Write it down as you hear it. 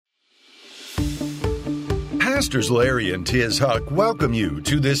Pastors Larry and Tiz Huck welcome you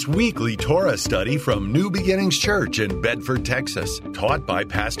to this weekly Torah study from New Beginnings Church in Bedford, Texas, taught by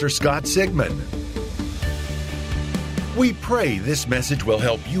Pastor Scott Sigmund. We pray this message will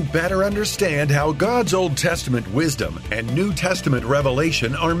help you better understand how God's Old Testament wisdom and New Testament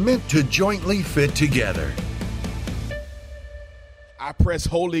revelation are meant to jointly fit together. I press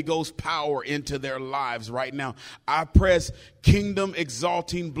Holy Ghost power into their lives right now. I press kingdom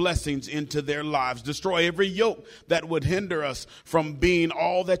exalting blessings into their lives. Destroy every yoke that would hinder us from being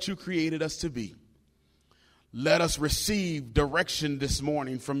all that you created us to be. Let us receive direction this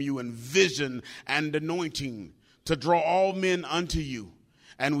morning from you and vision and anointing to draw all men unto you.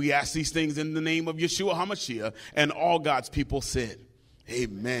 And we ask these things in the name of Yeshua HaMashiach, and all God's people said,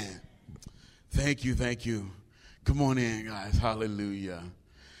 amen. Thank you, thank you. Come on in, guys. Hallelujah.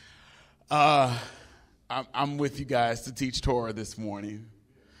 I'm with you guys to teach Torah this morning.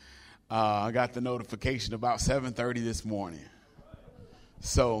 I got the notification about 7:30 this morning.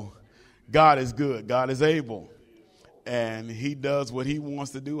 So God is good. God is able. And he does what he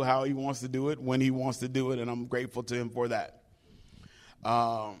wants to do, how he wants to do it, when he wants to do it, and I'm grateful to him for that.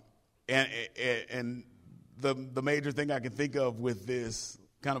 And the major thing I can think of with this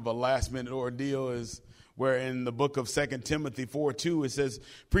kind of a last-minute ordeal is where in the book of 2 Timothy 4:2, it says,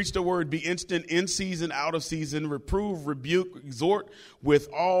 preach the word, be instant, in season, out of season, reprove, rebuke, exhort with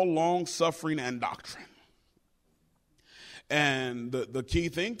all long suffering and doctrine. And the key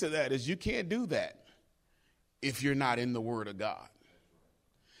thing to that is you can't do that if you're not in the word of God.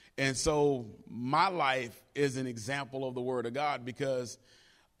 And so my life is an example of the word of God, because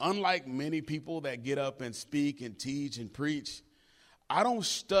unlike many people that get up and speak and teach and preach, I don't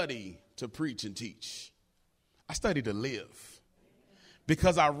study to preach and teach. I study to live,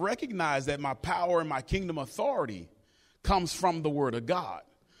 because I recognize that my power and my kingdom authority comes from the word of God.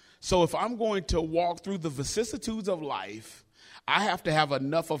 So if I'm going to walk through the vicissitudes of life, I have to have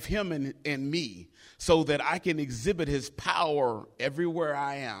enough of him in me so that I can exhibit his power everywhere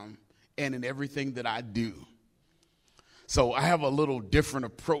I am and in everything that I do. So I have a little different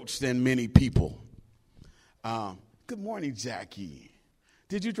approach than many people. Good morning, Jackie.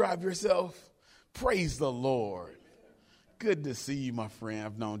 Did you drive yourself? Praise the Lord. Good to see you, my friend.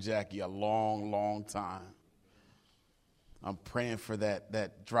 I've known Jackie a long, long time. I'm praying for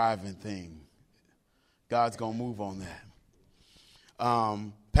that driving thing. God's going to move on that.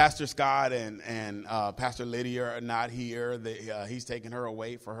 Pastor Scott and Pastor Lydia are not here. He's taking her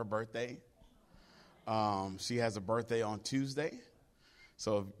away for her birthday. She has a birthday on Tuesday.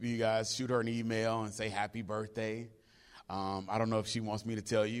 So if you guys shoot her an email and say happy birthday. I don't know if she wants me to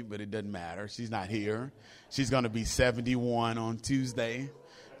tell you, but it doesn't matter. She's not here. She's going to be 71 on Tuesday.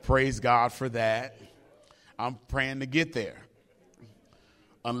 Praise God for that. I'm praying to get there.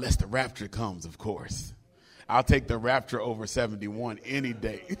 Unless the rapture comes, of course. I'll take the rapture over 71 any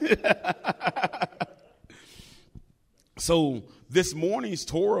day. So this morning's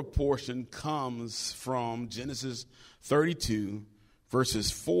Torah portion comes from Genesis 32,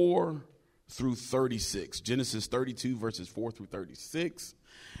 verses 4 through 36. Genesis 32, verses 4 through 36,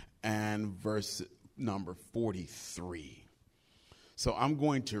 and verse number 43. So I'm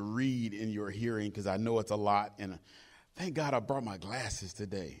going to read in your hearing, because I know it's a lot, and thank God I brought my glasses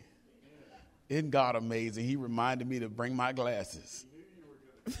today. Isn't God amazing? He reminded me to bring my glasses.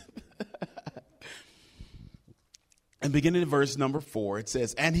 And beginning in verse number 4, it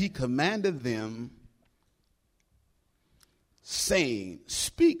says, and he commanded them, saying,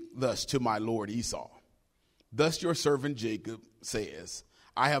 speak thus to my lord Esau. Thus your servant Jacob says,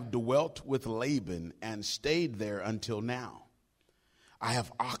 I have dwelt with Laban and stayed there until now. I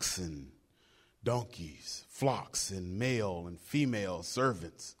have oxen, donkeys, flocks, and male and female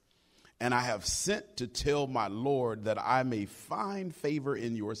servants. And I have sent to tell my lord that I may find favor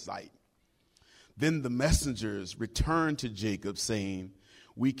in your sight. Then the messengers returned to Jacob, saying,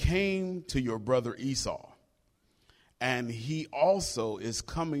 we came to your brother Esau, and he also is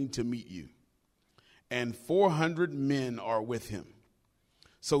coming to meet you, and 400 men are with him.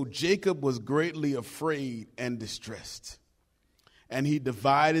 So Jacob was greatly afraid and distressed, and he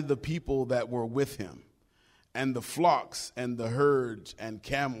divided the people that were with him, and the flocks and the herds and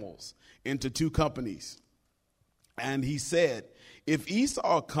camels into two companies. And he said, if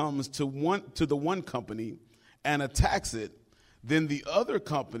Esau comes to the one company and attacks it, then the other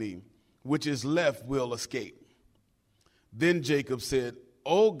company which is left will escape. Then Jacob said,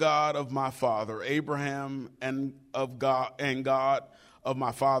 O God of my father Abraham and God of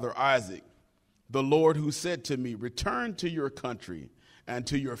my father Isaac, the Lord who said to me, return to your country and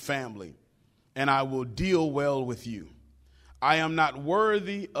to your family, and I will deal well with you. I am not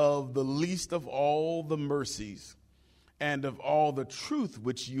worthy of the least of all the mercies and of all the truth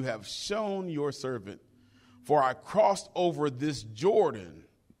which you have shown your servant. For I crossed over this Jordan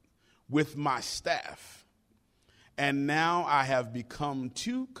with my staff, and now I have become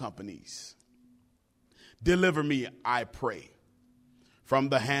two companies. Deliver me, I pray, from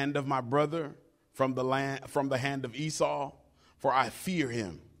the hand of my brother, from the hand of Esau, for I fear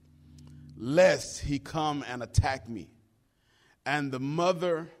him, lest he come and attack me, and the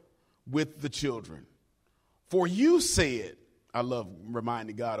mother with the children. For you said, I love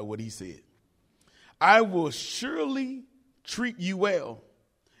reminding God of what he said, I will surely treat you well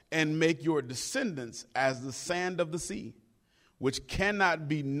and make your descendants as the sand of the sea, which cannot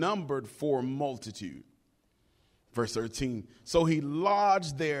be numbered for multitude. Verse 13, so he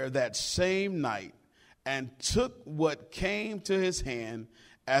lodged there that same night and took what came to his hand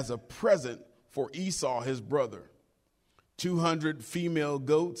as a present for Esau his brother, 200 female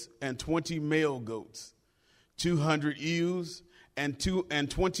goats and 20 male goats, 200 ewes and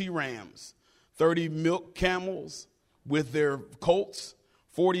 20 rams, 30 milk camels with their colts,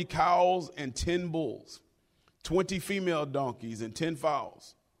 40 cows and 10 bulls, 20 female donkeys and 10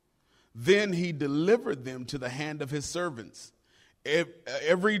 fowls. Then he delivered them to the hand of his servants,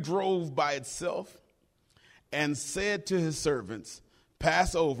 every drove by itself, and said to his servants,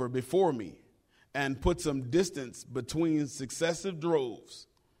 pass over before me and put some distance between successive droves.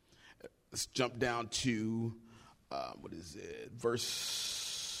 Let's jump down to, let's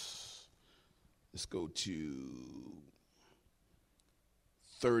go to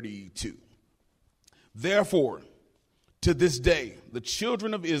 32. Therefore, to this day, the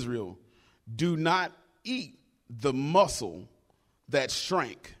children of Israel do not eat the muscle that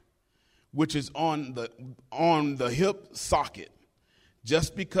shrank, which is on the hip socket,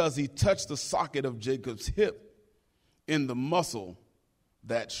 just because he touched the socket of Jacob's hip in the muscle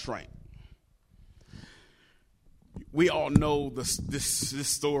that shrank. We all know this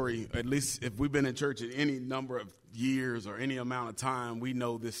story, at least if we've been in church at any number of years or any amount of time, we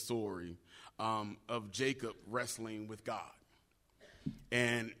know this story of Jacob wrestling with God.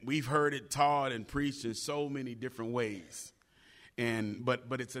 And we've heard it taught and preached in so many different ways.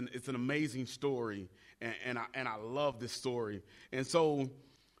 But it's an amazing story, and I love this story. And so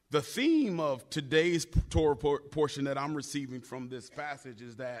the theme of today's Torah portion that I'm receiving from this passage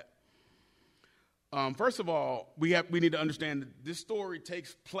is that, first of all, we need to understand that this story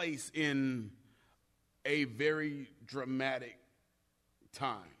takes place in a very dramatic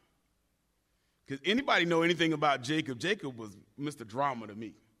time. Because anybody know anything about Jacob? Jacob was Mr. Drama to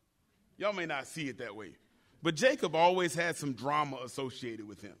me. Y'all may not see it that way. But Jacob always had some drama associated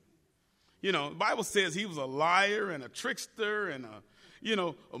with him. You know, the Bible says he was a liar and a trickster and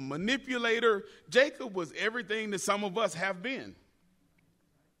a manipulator. Jacob was everything that some of us have been,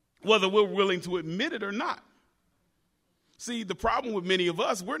 whether we're willing to admit it or not. See, the problem with many of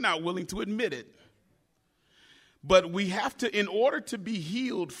us, we're not willing to admit it. But we have to, in order to be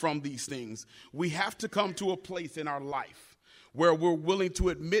healed from these things, we have to come to a place in our life where we're willing to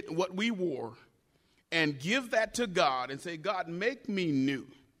admit what we wore and give that to God and say, God, make me new.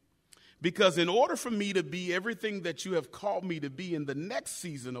 Because in order for me to be everything that you have called me to be in the next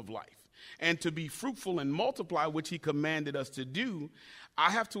season of life and to be fruitful and multiply, which he commanded us to do, I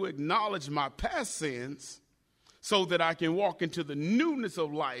have to acknowledge my past sins so that I can walk into the newness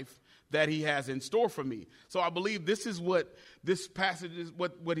of life that he has in store for me. So I believe this is what this passage is,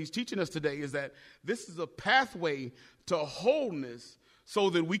 what he's teaching us today, is that this is a pathway to wholeness so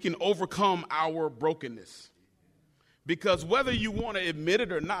that we can overcome our brokenness. Because whether you want to admit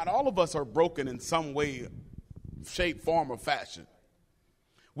it or not, all of us are broken in some way, shape, form, or fashion.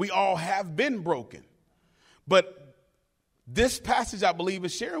 We all have been broken. But this passage, I believe,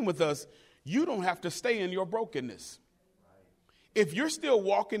 is sharing with us, you don't have to stay in your brokenness. If you're still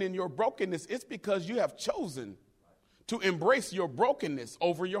walking in your brokenness, it's because you have chosen to embrace your brokenness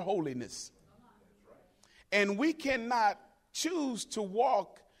over your holiness. And we cannot choose to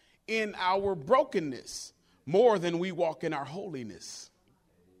walk in our brokenness more than we walk in our holiness.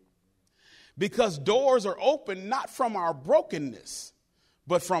 Because doors are open not from our brokenness,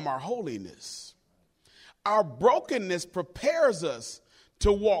 but from our holiness. Our brokenness prepares us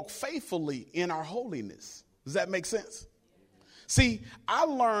to walk faithfully in our holiness. Does that make sense? See, I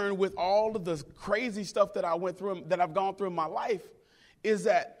learned with all of the crazy stuff that I went through, that I've gone through in my life, is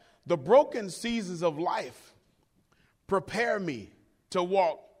that the broken seasons of life prepare me to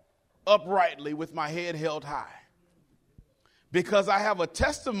walk uprightly with my head held high. Because I have a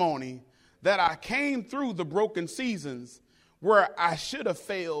testimony that I came through the broken seasons where I should have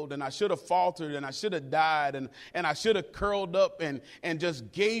failed and I should have faltered and I should have died and I should have curled up and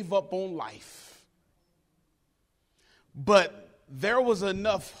just gave up on life. But there was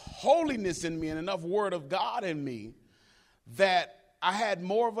enough holiness in me and enough word of God in me that I had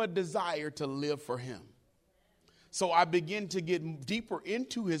more of a desire to live for him. So I began to get deeper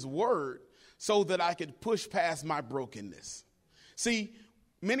into his word so that I could push past my brokenness. See,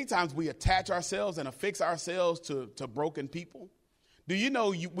 many times we attach ourselves and affix ourselves to broken people. Do you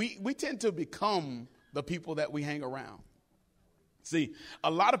know we tend to become the people that we hang around? See, a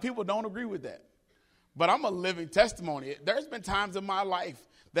lot of people don't agree with that. But I'm a living testimony. There's been times in my life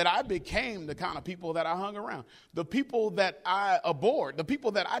that I became the kind of people that I hung around. The people that I abhorred, the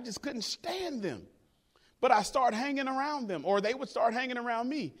people that I just couldn't stand them. But I started hanging around them, or they would start hanging around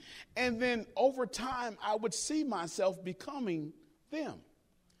me. And then over time, I would see myself becoming them.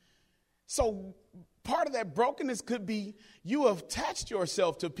 So part of that brokenness could be you have attached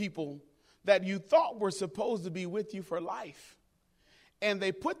yourself to people that you thought were supposed to be with you for life. And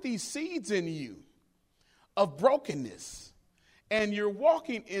they put these seeds in you of brokenness. And you're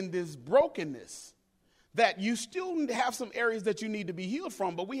walking in this brokenness that you still have some areas that you need to be healed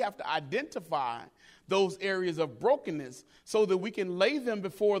from, but we have to identify those areas of brokenness so that we can lay them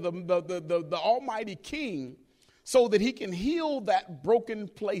before the Almighty King so that he can heal that broken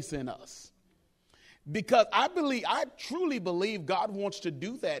place in us. Because I truly believe God wants to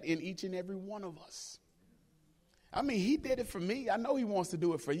do that in each and every one of us. I mean, he did it for me. I know he wants to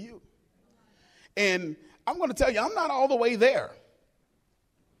do it for you. And I'm going to tell you, I'm not all the way there.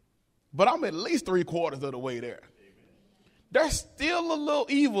 But I'm at least 3/4 of the way there. There's still a little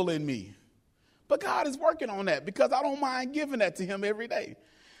evil in me. But God is working on that because I don't mind giving that to him every day.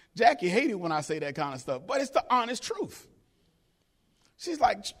 Jackie hated when I say that kind of stuff, but it's the honest truth. She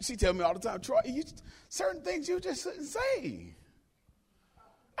tells me all the time, Troy, certain things you just shouldn't say.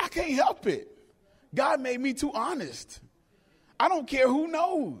 I can't help it. God made me too honest. I don't care who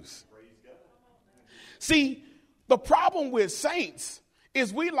knows. See, the problem with saints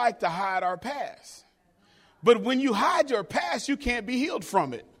is we like to hide our past. But when you hide your past, you can't be healed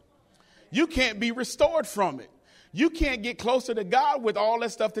from it. You can't be restored from it. You can't get closer to God with all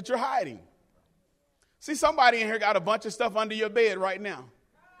that stuff that you're hiding. See, somebody in here got a bunch of stuff under your bed right now.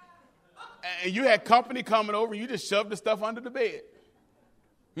 And you had company coming over, and you just shoved the stuff under the bed.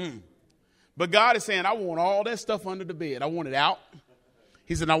 But God is saying, I want all that stuff under the bed. I want it out.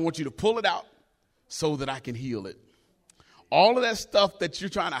 He said, I want you to pull it out so that I can heal it. All of that stuff that you're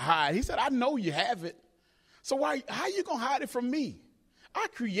trying to hide. He said, I know you have it. So how are you going to hide it from me? I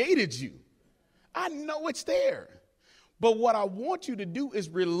created you. I know it's there. But what I want you to do is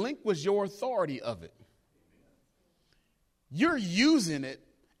relinquish your authority of it. You're using it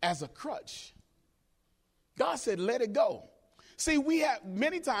as a crutch. God said, let it go. See,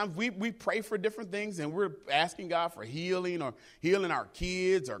 many times we pray for different things and we're asking God for healing or healing our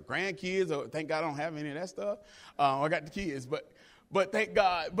kids or grandkids. Or thank God I don't have any of that stuff. I got the kids, but thank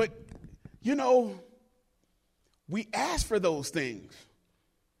God. But, we ask for those things.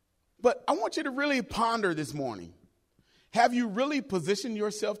 But I want you to really ponder this morning. Have you really positioned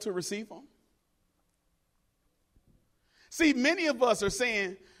yourself to receive them? See, many of us are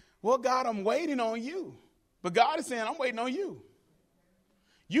saying, well, God, I'm waiting on you. But God is saying, I'm waiting on you.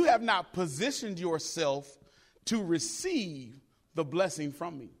 You have not positioned yourself to receive the blessing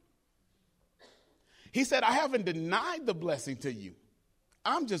from me. He said, I haven't denied the blessing to you.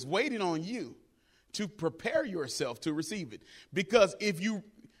 I'm just waiting on you to prepare yourself to receive it. Because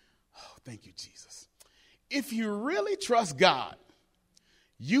thank you, Jesus. If you really trust God,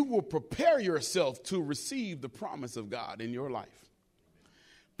 you will prepare yourself to receive the promise of God in your life.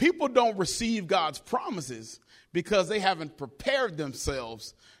 People don't receive God's promises because they haven't prepared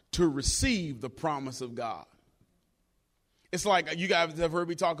themselves to receive the promise of God. It's like you guys have heard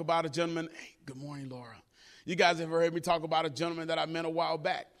me talk about a gentleman. Hey, good morning, Laura. You guys have heard me talk about a gentleman that I met a while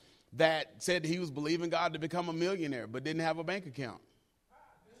back that said he was believing God to become a millionaire but didn't have a bank account.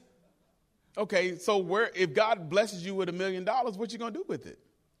 Okay, so if God blesses you with $1 million, what you going to do with it?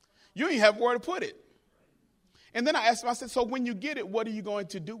 You ain't have where to put it. And then I asked him, I said, so when you get it, what are you going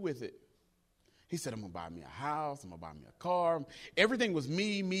to do with it? He said, I'm going to buy me a house. I'm going to buy me a car. Everything was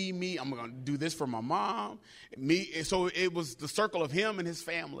me. I'm going to do this for my mom. Me. So it was the circle of him and his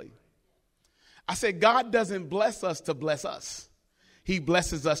family. I said, God doesn't bless us to bless us. He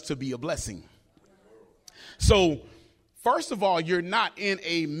blesses us to be a blessing. So first of all, you're not in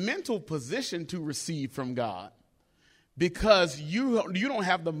a mental position to receive from God because you don't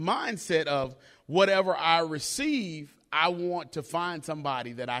have the mindset of whatever I receive, I want to find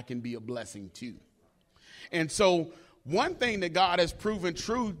somebody that I can be a blessing to. And so one thing that God has proven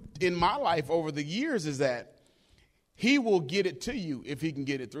true in my life over the years is that he will get it to you if he can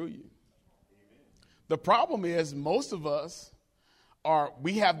get it through you. The problem is most of us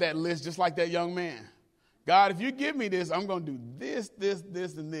we have that list just like that young man. God, if you give me this, I'm going to do this, this,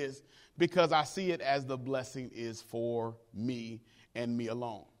 this, and this because I see it as the blessing is for me and me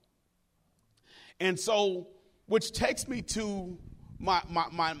alone. And so, which takes me to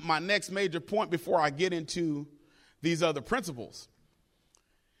my next major point before I get into these other principles,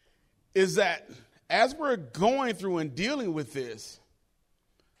 is that as we're going through and dealing with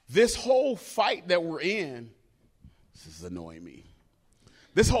this whole fight that we're in, this is annoying me.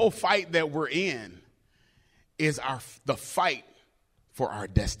 This whole fight that we're in is the fight for our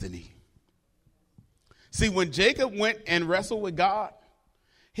destiny. See, when Jacob went and wrestled with God,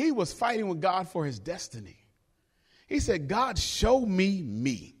 he was fighting with God for his destiny. He said, God, show me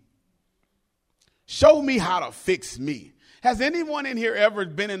me. Show me how to fix me. Has anyone in here ever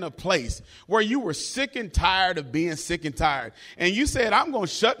been in a place where you were sick and tired of being sick and tired? And you said, I'm going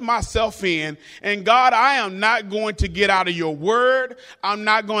to shut myself in. And God, I am not going to get out of your word. I'm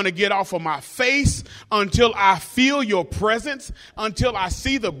not going to get off of my face until I feel your presence, until I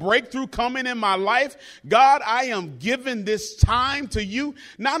see the breakthrough coming in my life. God, I am giving this time to you.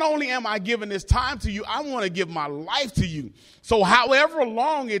 Not only am I giving this time to you, I want to give my life to you. So however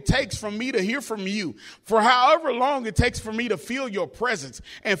long it takes for me to hear from you, for however long it takes for me to feel your presence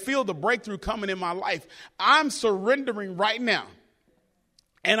and feel the breakthrough coming in my life, I'm surrendering right now.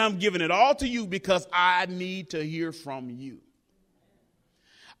 And I'm giving it all to you because I need to hear from you.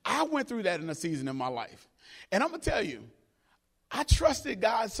 I went through that in a season in my life. And I'm going to tell you, I trusted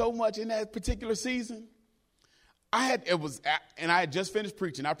God so much in that particular season. I had just finished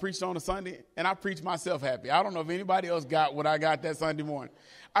preaching. I preached on a Sunday, and I preached myself happy. I don't know if anybody else got what I got that Sunday morning.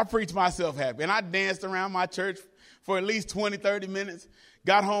 I preached myself happy, and I danced around my church for at least 20, 30 minutes,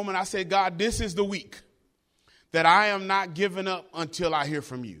 got home, and I said, God, this is the week that I am not giving up until I hear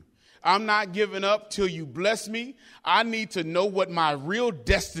from you. I'm not giving up till you bless me. I need to know what my real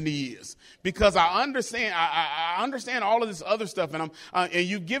destiny is because I understand. I understand all of this other stuff, and and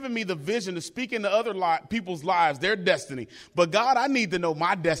you've given me the vision to speak into other people's lives, their destiny. But God, I need to know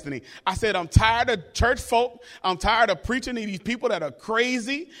my destiny. I said, I'm tired of church folk. I'm tired of preaching to these people that are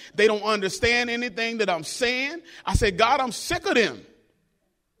crazy. They don't understand anything that I'm saying. I said, God, I'm sick of them.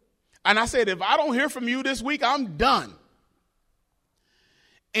 And I said, if I don't hear from you this week, I'm done.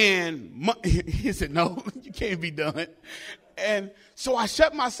 And he said, no, you can't be done. And so I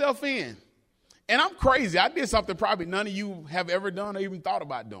shut myself in. And I'm crazy. I did something probably none of you have ever done or even thought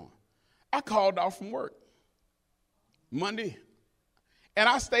about doing. I called off from work Monday. And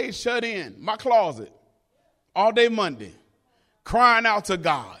I stayed shut in my closet all day Monday, crying out to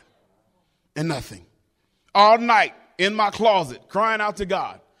God and nothing. All night in my closet, crying out to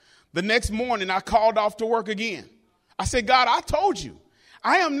God. The next morning, I called off to work again. I said, God, I told you.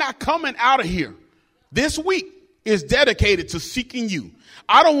 I am not coming out of here. This week is dedicated to seeking you.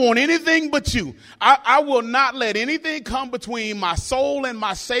 I don't want anything but you. I will not let anything come between my soul and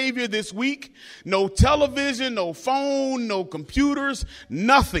my Savior this week. No television, no phone, no computers,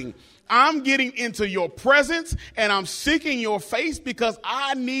 nothing. I'm getting into your presence and I'm seeking your face because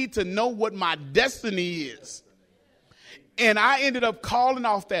I need to know what my destiny is. And I ended up calling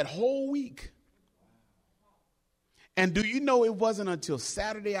off that whole week. And do you know it wasn't until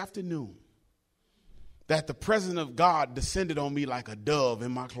Saturday afternoon that the presence of God descended on me like a dove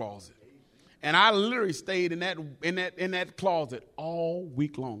in my closet. And I literally stayed in that closet all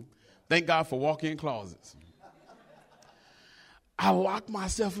week long. Thank God for walk-in closets. I locked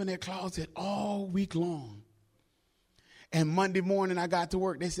myself in that closet all week long. And Monday morning I got to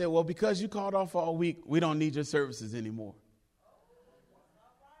work. They said, well, because you called off all week, we don't need your services anymore.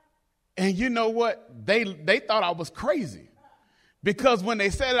 And you know what? They thought I was crazy. Because when they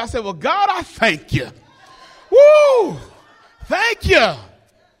said it, I said, well, God, I thank you. Woo! Thank you.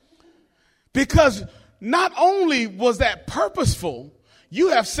 Because not only was that purposeful,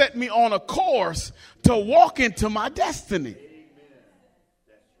 you have set me on a course to walk into my destiny.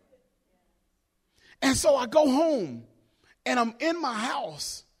 And so I go home and I'm in my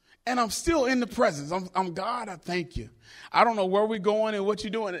house and I'm still in the presence. I'm God, I thank you. I don't know where we're going and what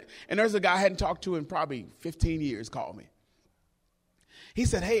you're doing. And there's a guy I hadn't talked to in probably 15 years called me. He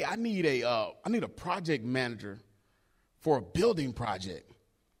said, hey, I need a project manager for a building project.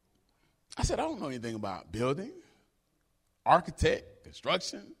 I said, I don't know anything about building, architect,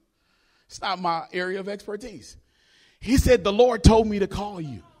 construction. It's not my area of expertise. He said, the Lord told me to call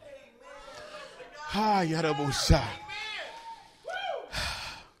you.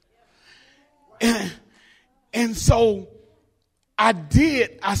 And so I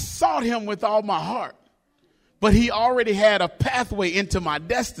sought him with all my heart, but he already had a pathway into my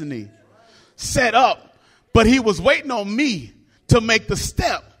destiny set up, but he was waiting on me to make the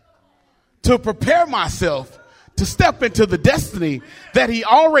step to prepare myself to step into the destiny that he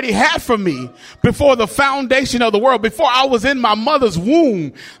already had for me before the foundation of the world, before I was in my mother's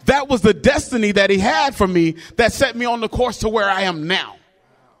womb. That was the destiny that he had for me that set me on the course to where I am now.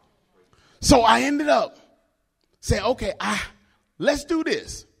 So I ended up saying, okay, let's do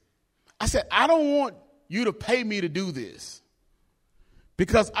this. I said, I don't want you to pay me to do this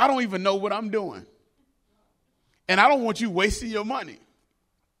because I don't even know what I'm doing. And I don't want you wasting your money.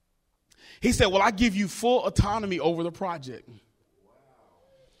 He said, well, I give you full autonomy over the project.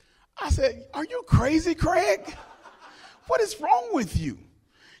 I said, are you crazy, Craig? What is wrong with you?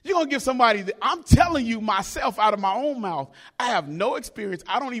 You're going to give somebody I'm telling you myself out of my own mouth, I have no experience.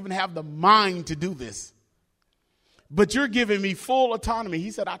 I don't even have the mind to do this. But you're giving me full autonomy. He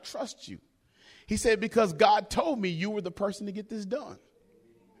said, I trust you. He said, because God told me you were the person to get this done.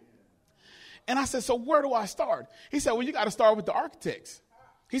 And I said, so where do I start? He said, well, you got to start with the architects.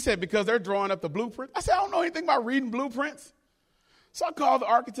 He said, because they're drawing up the blueprint. I said, I don't know anything about reading blueprints. So I called the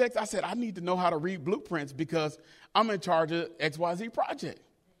architects. I said, I need to know how to read blueprints because I'm in charge of XYZ project.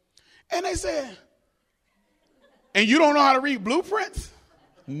 And they said, and you don't know how to read blueprints?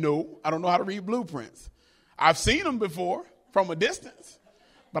 No, I don't know how to read blueprints. I've seen them before from a distance,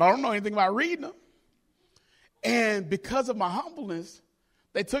 but I don't know anything about reading them. And because of my humbleness,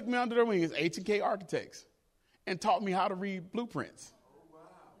 they took me under their wings, H&K Architects, and taught me how to read blueprints.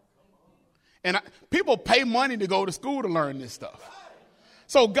 And people pay money to go to school to learn this stuff.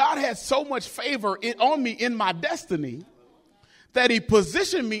 So God had so much favor on me in my destiny that he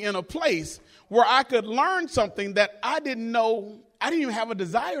positioned me in a place where I could learn something that I didn't know. I didn't even have a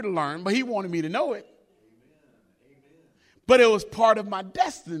desire to learn, but he wanted me to know it. But it was part of my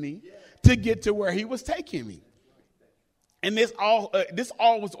destiny to get to where he was taking me. And this all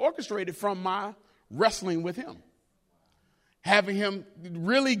was orchestrated from my wrestling with him. Having him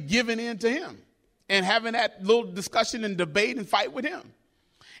really giving in to him and having that little discussion and debate and fight with him.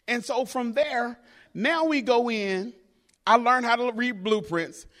 And so from there, now we go in, I learned how to read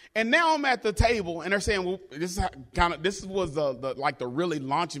blueprints, and now I'm at the table and they're saying, well, this was the really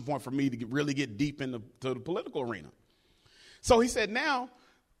launching point for me to really get deep into the political arena. So he said, now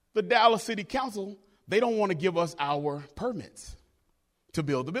the Dallas City Council, they don't want to give us our permits to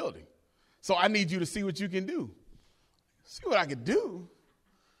build the building. So I need you to see what you can do. See what I could do?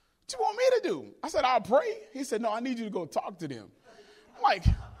 What you want me to do? I said, I'll pray. He said, no, I need you to go talk to them. I'm like,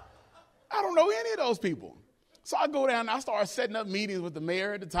 I don't know any of those people. So I go down and I start setting up meetings with the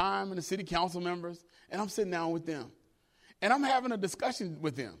mayor at the time and the city council members, and I'm sitting down with them. And I'm having a discussion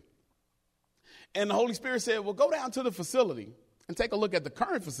with them. And the Holy Spirit said, well, go down to the facility and take a look at the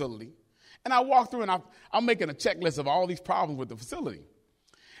current facility. And I walk through and I'm making a checklist of all these problems with the facility.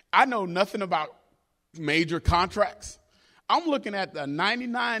 I know nothing about major contracts. I'm looking at the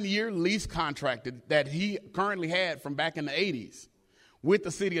 99-year lease contract that he currently had from back in the 80s with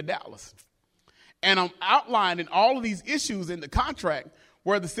the city of Dallas. And I'm outlining all of these issues in the contract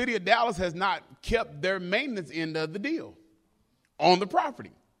where the city of Dallas has not kept their maintenance end of the deal on the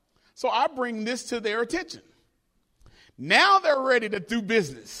property. So I bring this to their attention. Now they're ready to do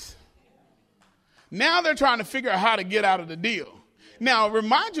business. Now they're trying to figure out how to get out of the deal. Now,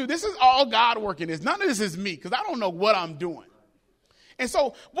 remind you, this is all God working this. None of this is me because I don't know what I'm doing. And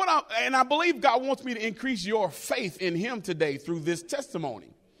so I believe God wants me to increase your faith in him today through this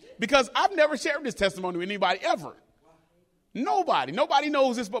testimony, because I've never shared this testimony with anybody ever. Nobody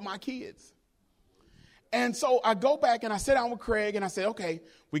knows this but my kids. And so I go back and I sit down with Craig and I say, okay,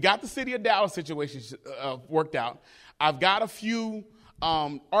 we got the city of Dallas situation worked out. I've got a few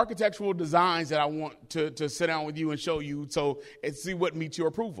architectural designs that I want to sit down with you and show you and see what meets your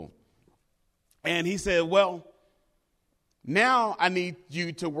approval. And he said, well, now I need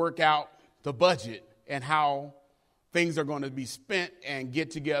you to work out the budget and how things are going to be spent and get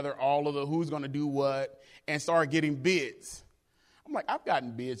together all of who's going to do what and start getting bids. I'm like, I've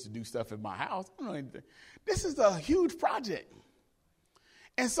gotten bids to do stuff in my house. I don't know anything. This is a huge project.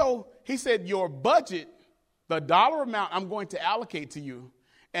 And so he said, your budget, the dollar amount I'm going to allocate to you,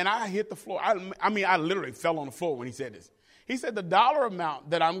 and I hit the floor. I literally fell on the floor when he said this. He said, the dollar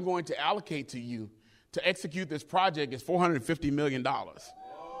amount that I'm going to allocate to you to execute this project is $450 million.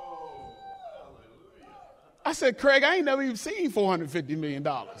 I said, Craig, I ain't never even seen $450 million.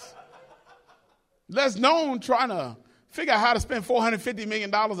 Let's known trying to figure out how to spend $450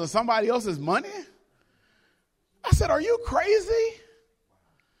 million of somebody else's money. I said, are you crazy?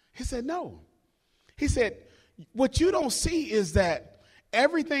 He said, no. He said, what you don't see is that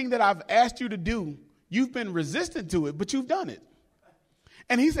everything that I've asked you to do, you've been resistant to it, but you've done it.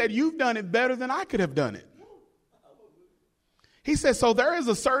 And he said, you've done it better than I could have done it. He said, so there is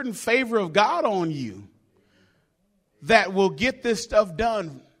a certain favor of God on you that will get this stuff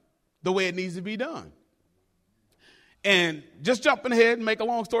done the way it needs to be done. And just jumping ahead and make a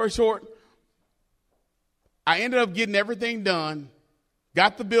long story short, I ended up getting everything done,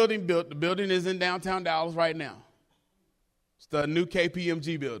 got the building built. The building is in downtown Dallas right now. It's the new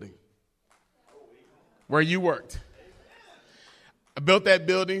KPMG building where you worked. I built that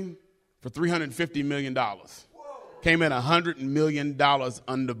building for $350 million. Came in $100 million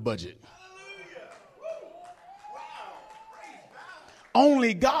under budget.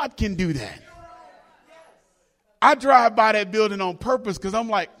 Only God can do that. I drive by that building on purpose because I'm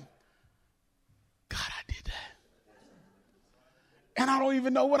like, God, I did that. And I don't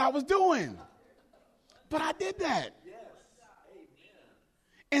even know what I was doing. But I did that.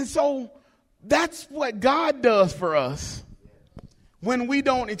 And so that's what God does for us when we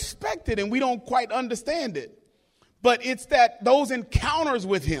don't expect it and we don't quite understand it. But it's that those encounters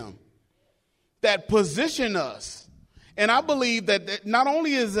with him that position us. And I believe that not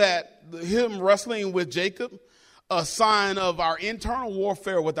only is that him wrestling with Jacob a sign of our internal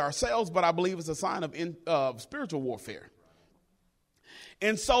warfare with ourselves, but I believe it's a sign of spiritual warfare.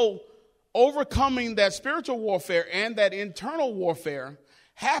 And so overcoming that spiritual warfare and that internal warfare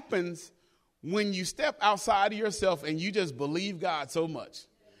happens when you step outside of yourself and you just believe God so much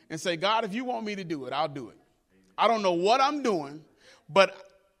and say, God, if you want me to do it, I'll do it. I don't know what I'm doing, but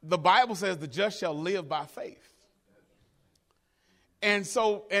the Bible says the just shall live by faith. And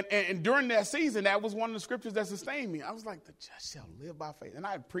so, and during that season, that was one of the scriptures that sustained me. I was like, the just shall live by faith. And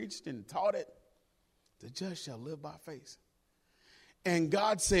I preached and taught it. The just shall live by faith. And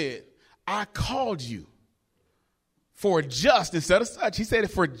God said, I called you for just, instead of such, he said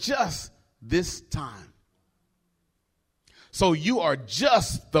it for just this time. So you are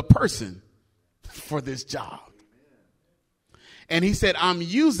just the person for this job. And he said, I'm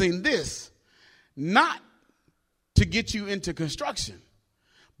using this not to get you into construction,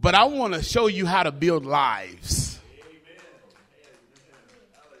 but I want to show you how to build lives.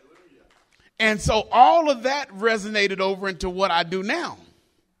 And so all of that resonated over into what I do now.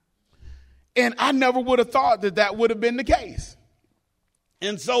 And I never would have thought that that would have been the case.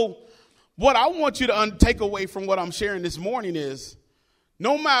 And so what I want you to take away from what I'm sharing this morning is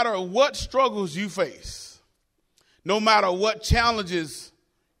no matter what struggles you face, no matter what challenges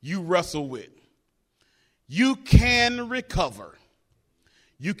you wrestle with, you can recover.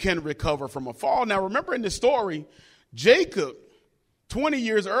 You can recover from a fall. Now, remember in the story, Jacob, 20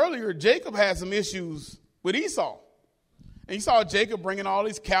 years earlier, Jacob had some issues with Esau. And you saw Jacob bringing all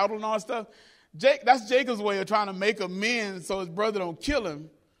these cattle and all that stuff. That's Jacob's way of trying to make amends so his brother don't kill him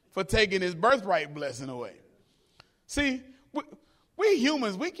for taking his birthright blessing away. See, we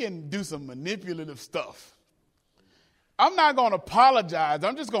humans, we can do some manipulative stuff. I'm not going to apologize.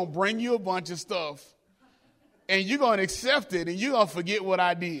 I'm just going to bring you a bunch of stuff. And you're going to accept it, and you're going to forget what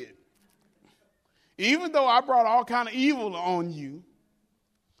I did. Even though I brought all kind of evil on you,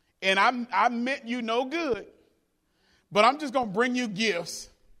 and I meant you no good, but I'm just going to bring you gifts.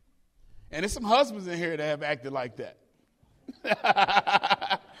 And there's some husbands in here that have acted like that.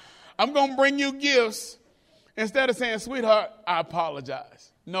 I'm going to bring you gifts instead of saying, sweetheart, I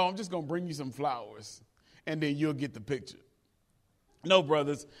apologize. No, I'm just going to bring you some flowers, and then you'll get the picture. No,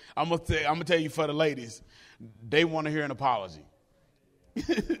 brothers, I'm going to tell you for the ladies, they want to hear an apology. She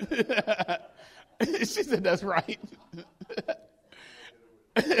said, that's right.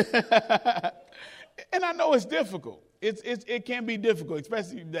 And I know it's difficult. It can be difficult,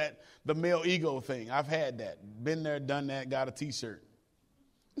 especially the male ego thing. I've had that. Been there, done that, got a T-shirt.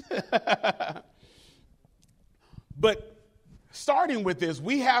 But starting with this,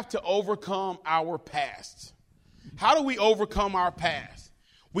 we have to overcome our past. How do we overcome our past?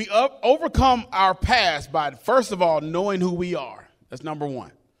 We overcome our past by, first of all, knowing who we are. That's number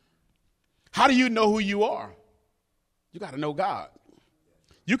one. How do you know who you are? You got to know God.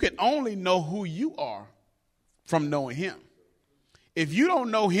 You can only know who you are from knowing him. If you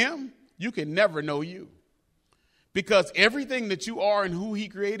don't know him, you can never know you. Because everything that you are and who he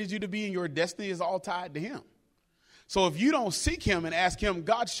created you to be in your destiny is all tied to him. So if you don't seek him and ask him,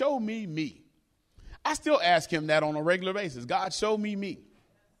 God, show me me. I still ask him that on a regular basis. God, show me me.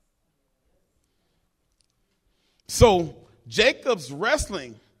 So Jacob's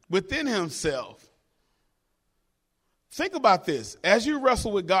wrestling within himself. Think about this. As you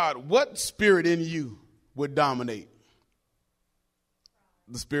wrestle with God, what spirit in you would dominate?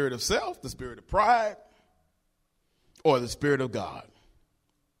 The spirit of self, the spirit of pride, or the Spirit of God?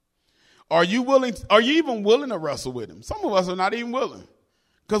 Are you even willing to wrestle with him? Some of us are not even willing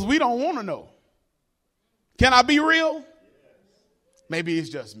because we don't want to know. Can I be real? Maybe it's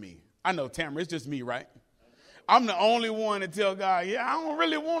just me. I know, Tamara, it's just me, right? I'm the only one to tell God, yeah, I don't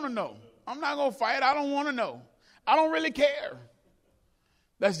really want to know. I'm not going to fight. I don't want to know. I don't really care.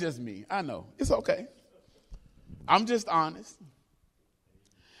 That's just me. I know. It's okay. I'm just honest.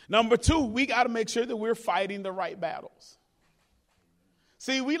 Number 2, we got to make sure that we're fighting the right battles.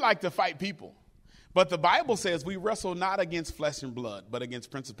 See, we like to fight people, but the Bible says we wrestle not against flesh and blood, but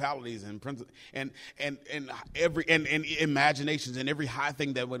against principalities and imaginations and every high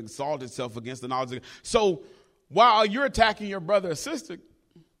thing that would exalt itself against the knowledge of God. So while you're attacking your brother or sister,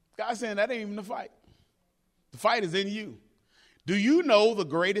 God's saying that ain't even the fight. The fight is in you. Do you know the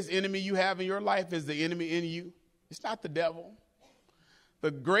greatest enemy you have in your life is the enemy in you? It's not the devil. The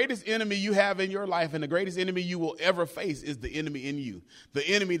greatest enemy you have in your life and the greatest enemy you will ever face is the enemy in you. The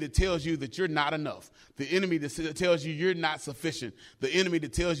enemy that tells you that you're not enough. The enemy that tells you you're not sufficient. The enemy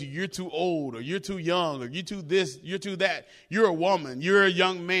that tells you you're too old or you're too young or you're too this, you're too that. You're a woman. You're a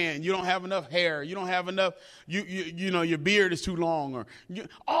young man. You don't have enough hair. You don't have enough, you know, your beard is too long or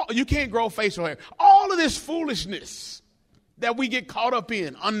you can't grow facial hair. All of this foolishness that we get caught up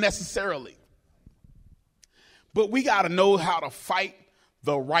in unnecessarily. But we got to know how to fight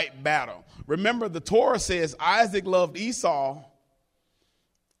the right battle. Remember, the Torah says Isaac loved Esau,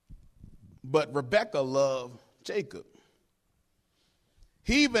 but Rebekah loved Jacob.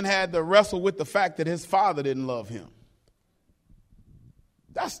 He even had to wrestle with the fact that his father didn't love him.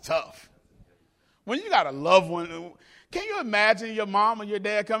 That's tough. When you got a loved one, can you imagine your mom or your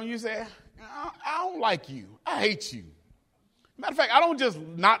dad coming and you say, I don't like you. I hate you. Matter of fact, I don't just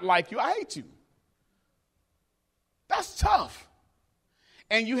not like you. I hate you. That's tough.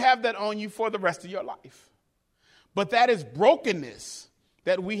 And you have that on you for the rest of your life. But that is brokenness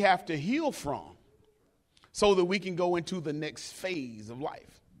that we have to heal from so that we can go into the next phase of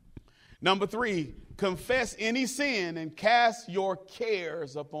life. Number 3, confess any sin and cast your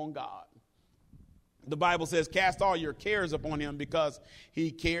cares upon God. The Bible says, cast all your cares upon him because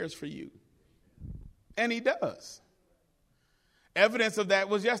he cares for you. And he does. Evidence of that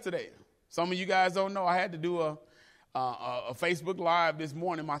was yesterday. Some of you guys don't know I had to do a Facebook Live this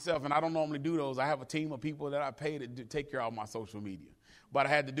morning myself, and I don't normally do those. I have a team of people that I pay to take care of my social media. But I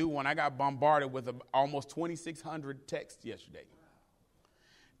had to do one. I got bombarded with almost 2,600 texts yesterday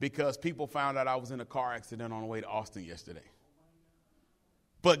because people found out I was in a car accident on the way to Austin yesterday.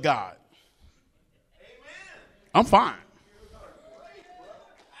 But God. Amen. I'm fine.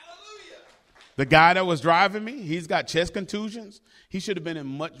 The guy that was driving me, he's got chest contusions. Richard should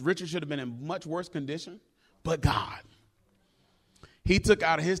have been in much worse condition. But God, he took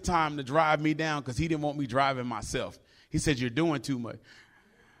out of his time to drive me down because he didn't want me driving myself. He said, you're doing too much.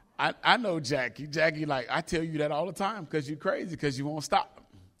 I know Jackie. Jackie, like, I tell you that all the time because you're crazy because you won't stop.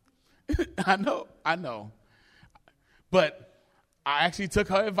 I know. But I actually took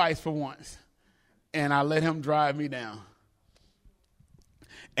her advice for once, and I let him drive me down.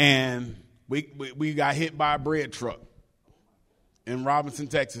 And we got hit by a bread truck in Robinson,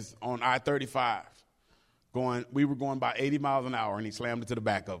 Texas on I-35. We were going about 80 miles an hour, and he slammed into the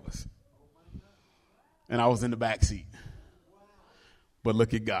back of us. And I was in the back seat. But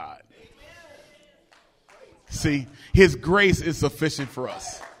look at God. See, his grace is sufficient for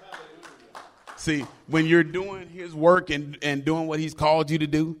us. See, when you're doing his work and doing what he's called you to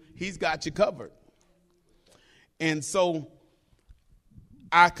do, he's got you covered. And so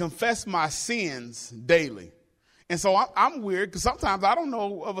I confess my sins daily. And so I'm weird because sometimes I don't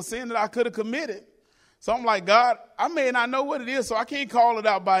know of a sin that I could have committed. So I'm like, God, I may not know what it is, so I can't call it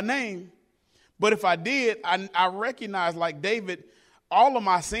out by name. But if I did, I recognize, like David, all of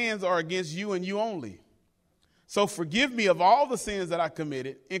my sins are against you and you only. So forgive me of all the sins that I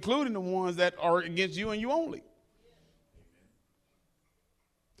committed, including the ones that are against you and you only.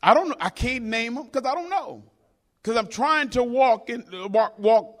 I don't know. I can't name them because I don't know. Because I'm trying to walk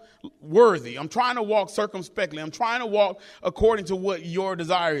worthy. I'm trying to walk circumspectly. I'm trying to walk according to what your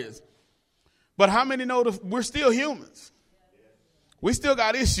desire is. But how many know we're still humans? We still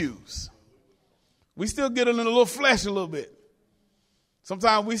got issues. We still get in a little flesh a little bit.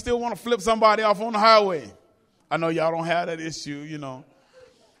 Sometimes we still want to flip somebody off on the highway. I know y'all don't have that issue, you know.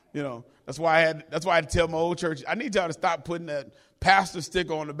 That's why I had to tell my old church, I need y'all to stop putting that pastor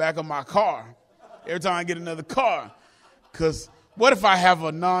sticker on the back of my car every time I get another car. Because what if I have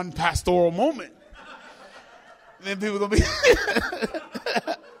a non-pastoral moment? Then people going to be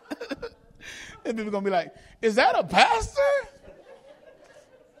and people going to be like, is that a pastor?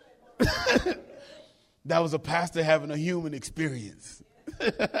 That was a pastor having a human experience.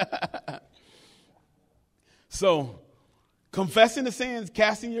 So, confessing the sins,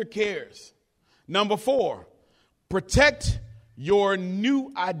 casting your cares. Number 4, protect your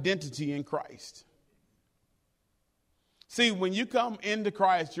new identity in Christ. See, when you come into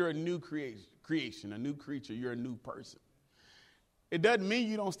Christ, you're a new creation, a new creature. You're a new person. It doesn't mean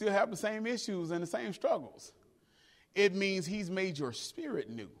you don't still have the same issues and the same struggles. It means he's made your spirit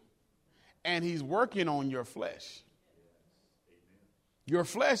new, and he's working on your flesh. Your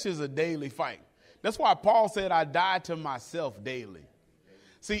flesh is a daily fight. That's why Paul said, I die to myself daily.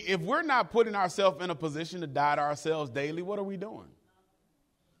 See, if we're not putting ourselves in a position to die to ourselves daily, what are we doing?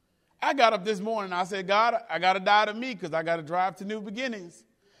 I got up this morning and I said, God, I got to die to me because I got to drive to New Beginnings.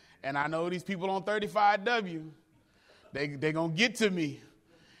 And I know these people on 35W, they're going to get to me.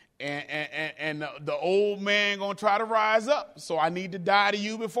 And the old man going to try to rise up. So I need to die to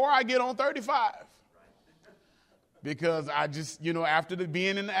you before I get on 35. Because I just, after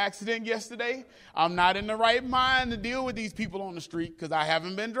being in the accident yesterday, I'm not in the right mind to deal with these people on the street because I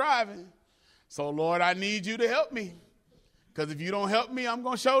haven't been driving. So, Lord, I need you to help me. Because if you don't help me, I'm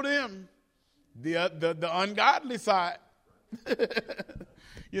going to show them the ungodly side.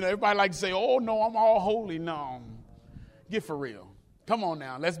 Everybody like to say, oh, no, I'm all holy. No, get for real. Come on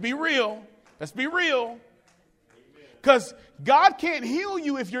now. Let's be real. Let's be real. Because God can't heal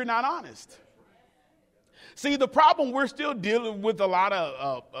you if you're not honest. See, the problem we're still dealing with a lot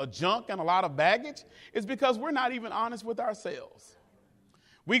of junk and a lot of baggage is because we're not even honest with ourselves.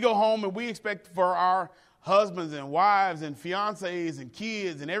 We go home and we expect for our husbands and wives and fiancés and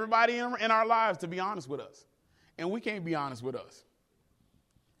kids and everybody in our lives to be honest with us. And we can't be honest with us.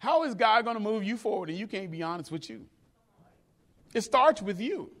 How is God going to move you forward and you can't be honest with you? It starts with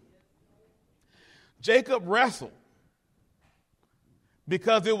you. Jacob wrestled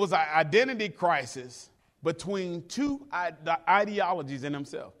because it was an identity crisis between two ideologies in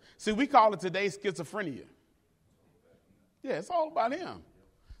himself. See, we call it today schizophrenia. Yeah, it's all about him.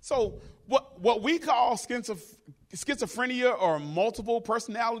 So what we call schizophrenia or multiple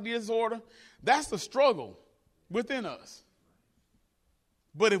personality disorder, that's the struggle within us.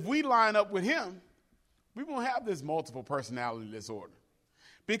 But if we line up with him, we won't have this multiple personality disorder.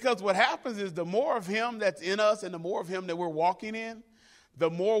 Because what happens is the more of him that's in us and the more of him that we're walking in, the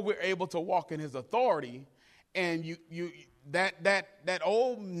more we're able to walk in his authority. And that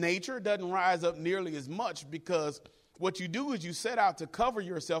old nature doesn't rise up nearly as much, because what you do is you set out to cover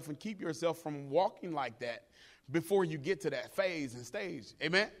yourself and keep yourself from walking like that before you get to that phase and stage.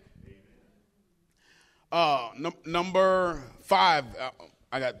 Amen? Number 5,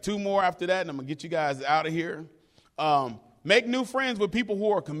 I got 2 more after that, and I'm going to get you guys out of here. Make new friends with people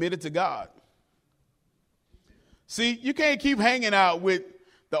who are committed to God. See, you can't keep hanging out with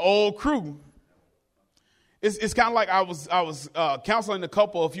the old crew. It's kind of like I was counseling a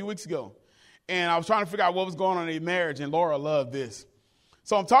couple a few weeks ago, and I was trying to figure out what was going on in their marriage, and Laura loved this.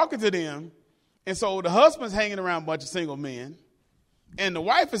 So I'm talking to them, and so the husband's hanging around a bunch of single men, and the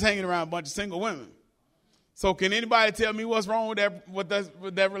wife is hanging around a bunch of single women. So can anybody tell me what's wrong with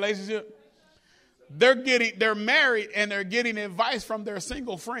that relationship? They're married, and they're getting advice from their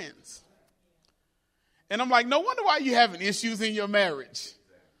single friends. And I'm like, no wonder why you're having issues in your marriage.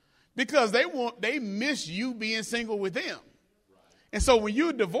 Because they miss you being single with them. And so when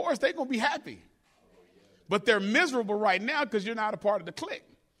you're divorced, they're going to be happy. But they're miserable right now because you're not a part of the clique.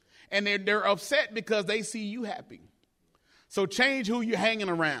 And they're upset because they see you happy. So change who you're hanging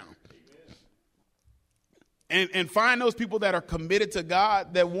around. And find those people that are committed to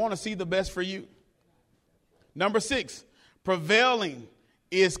God, that want to see the best for you. Number 6, prevailing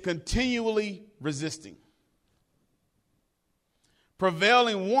is continually resisting.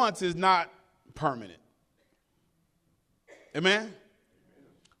 Prevailing once is not permanent. Amen?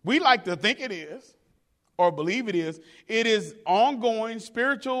 We like to think it is, or believe it is. It is ongoing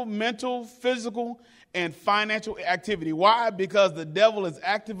spiritual, mental, physical, and financial activity. Why? Because the devil is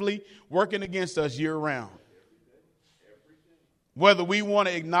actively working against us year round. Whether we want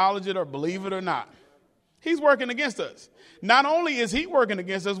to acknowledge it or believe it or not. He's working against us. Not only is he working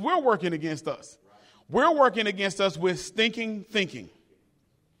against us, we're working against us. We're working against us with stinking thinking.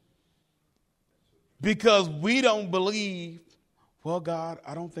 Because we don't believe, well, God,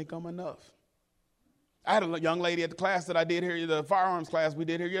 I don't think I'm enough. I had a young lady at the class that I did here, the firearms class we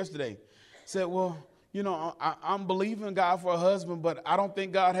did here yesterday, said, well, I'm believing God for a husband, but I don't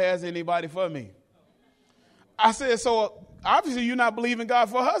think God has anybody for me. I said, so obviously you're not believing God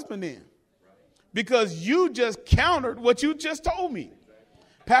for a husband then. Because you just countered what you just told me.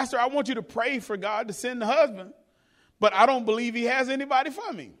 Pastor, I want you to pray for God to send the husband, but I don't believe he has anybody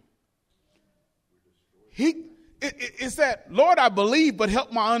for me. It's that, Lord, I believe, but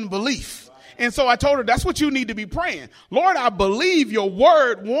help my unbelief. And so I told her, that's what you need to be praying. Lord, I believe your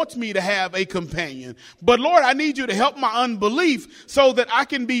word wants me to have a companion. But Lord, I need you to help my unbelief so that I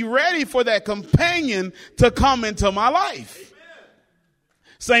can be ready for that companion to come into my life. Amen.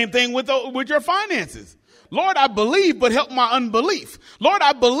 Same thing with your finances. Lord, I believe, but help my unbelief. Lord,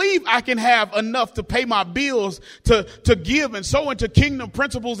 I believe I can have enough to pay my bills, to give and sow into kingdom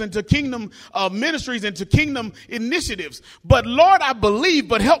principles, into kingdom ministries, into kingdom initiatives. But Lord, I believe,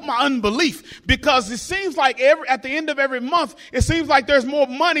 but help my unbelief, because it seems like at the end of every month, it seems like there's more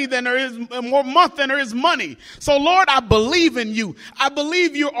money than there is, more month than there is money. So Lord, I believe in you. I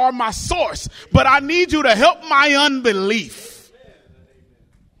believe you are my source, but I need you to help my unbelief.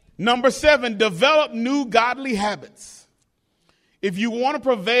 Number 7, develop new godly habits. If you want to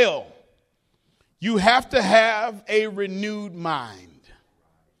prevail, you have to have a renewed mind.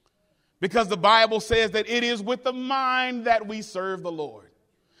 Because the Bible says that it is with the mind that we serve the Lord.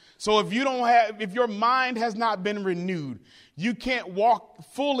 So if your mind has not been renewed, you can't walk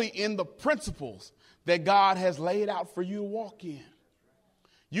fully in the principles that God has laid out for you to walk in.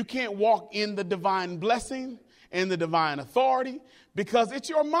 You can't walk in the divine blessing and the divine authority because it's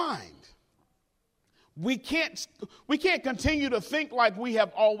your mind. We can't continue to think like we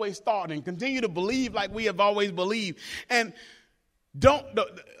have always thought and continue to believe like we have always believed. And Psalms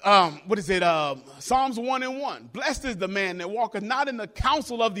 1:1. Blessed is the man that walketh not in the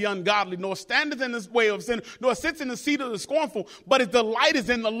counsel of the ungodly, nor standeth in the way of sin, nor sits in the seat of the scornful, but his delight is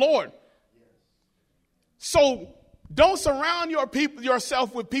in the Lord. So don't surround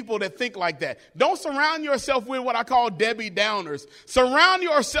yourself with people that think like that. Don't surround yourself with what I call Debbie Downers. Surround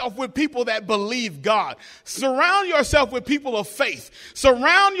yourself with people that believe God. Surround yourself with people of faith.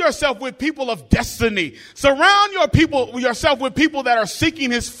 Surround yourself with people of destiny. Surround yourself with people that are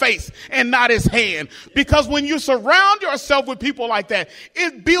seeking his face and not his hand. Because when you surround yourself with people like that,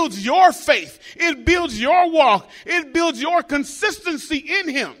 it builds your faith. It builds your walk. It builds your consistency in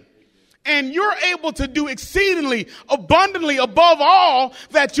him. And you're able to do exceedingly abundantly above all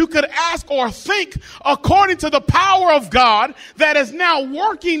that you could ask or think, according to the power of God that is now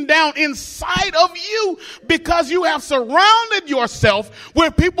working down inside of you, because you have surrounded yourself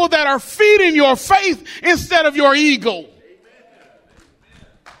with people that are feeding your faith instead of your ego.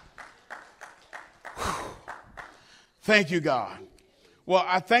 Thank you, God. Well,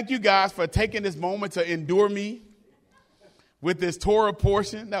 I thank you guys for taking this moment to endure me with this Torah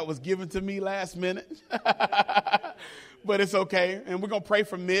portion that was given to me last minute. But it's okay. And we're going to pray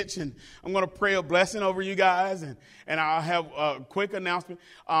for Mitch, and I'm going to pray a blessing over you guys. And I'll have a quick announcement.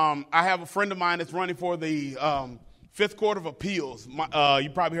 I have a friend of mine that's running for the 5th Court of Appeals. You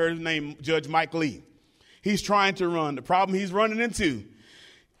probably heard his name, Judge Mike Lee. He's trying to run. The problem he's running into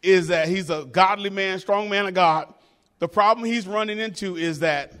is that he's a godly man, strong man of God. The problem he's running into is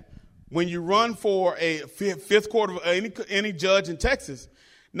that when you run for a 5th Court of any judge in Texas,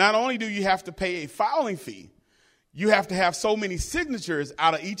 not only do you have to pay a filing fee, you have to have so many signatures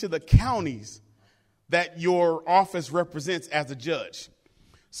out of each of the counties that your office represents as a judge.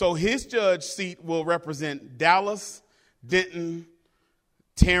 So his judge seat will represent Dallas, Denton,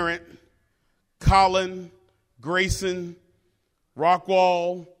 Tarrant, Collin, Grayson,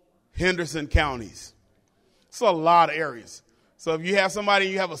 Rockwall, Henderson counties. It's a lot of areas. So if you have somebody,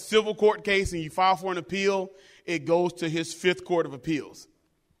 you have a civil court case and you file for an appeal, it goes to his 5th Court of Appeals.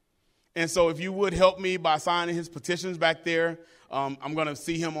 And so if you would help me by signing his petitions back there, I'm going to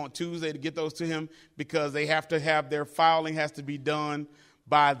see him on Tuesday to get those to him, because they have to have their filing has to be done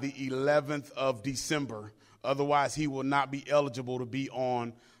by the 11th of December. Otherwise, he will not be eligible to be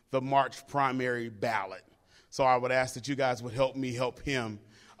on the March primary ballot. So I would ask that you guys would help me help him,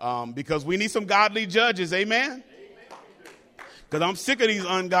 because we need some godly judges. Amen. Because I'm sick of these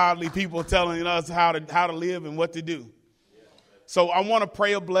ungodly people telling us how to live and what to do. So I want to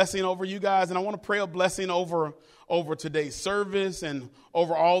pray a blessing over you guys, and I want to pray a blessing over today's service and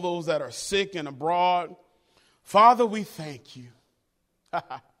over all those that are sick and abroad. Father, we thank you.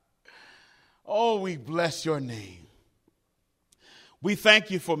 Oh, we bless your name. We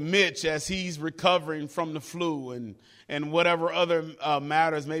thank you for Mitch as he's recovering from the flu and whatever other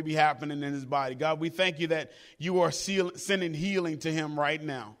matters may be happening in his body. God, we thank you that you are sending healing to him right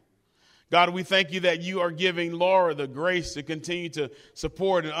now. God, we thank you that you are giving Laura the grace to continue to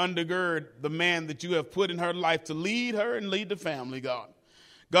support and undergird the man that you have put in her life to lead her and lead the family, God.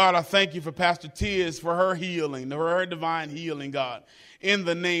 God, I thank you for Pastor Tiz, for her healing, for her divine healing, God, in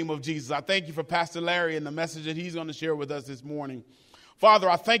the name of Jesus. I thank you for Pastor Larry and the message that he's going to share with us this morning. Father,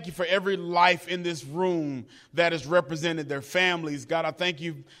 I thank you for every life in this room that is represented, their families. God, I thank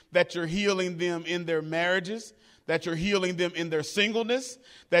you that you're healing them in their marriages, that you're healing them in their singleness,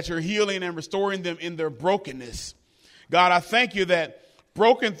 that you're healing and restoring them in their brokenness. God, I thank you that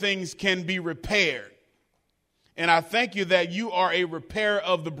broken things can be repaired. And I thank you that you are a repairer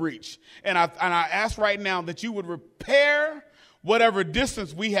of the breach. And I ask right now that you would repair whatever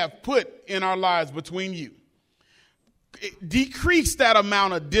distance we have put in our lives between you. Decrease that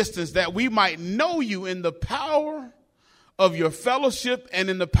amount of distance that we might know you in the power of your fellowship and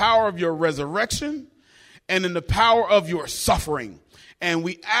in the power of your resurrection and in the power of your suffering. And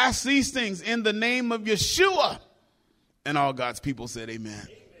we ask these things in the name of Yeshua. And all God's people said amen.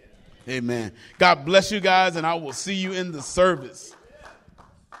 Amen. God bless you guys, and I will see you in the service.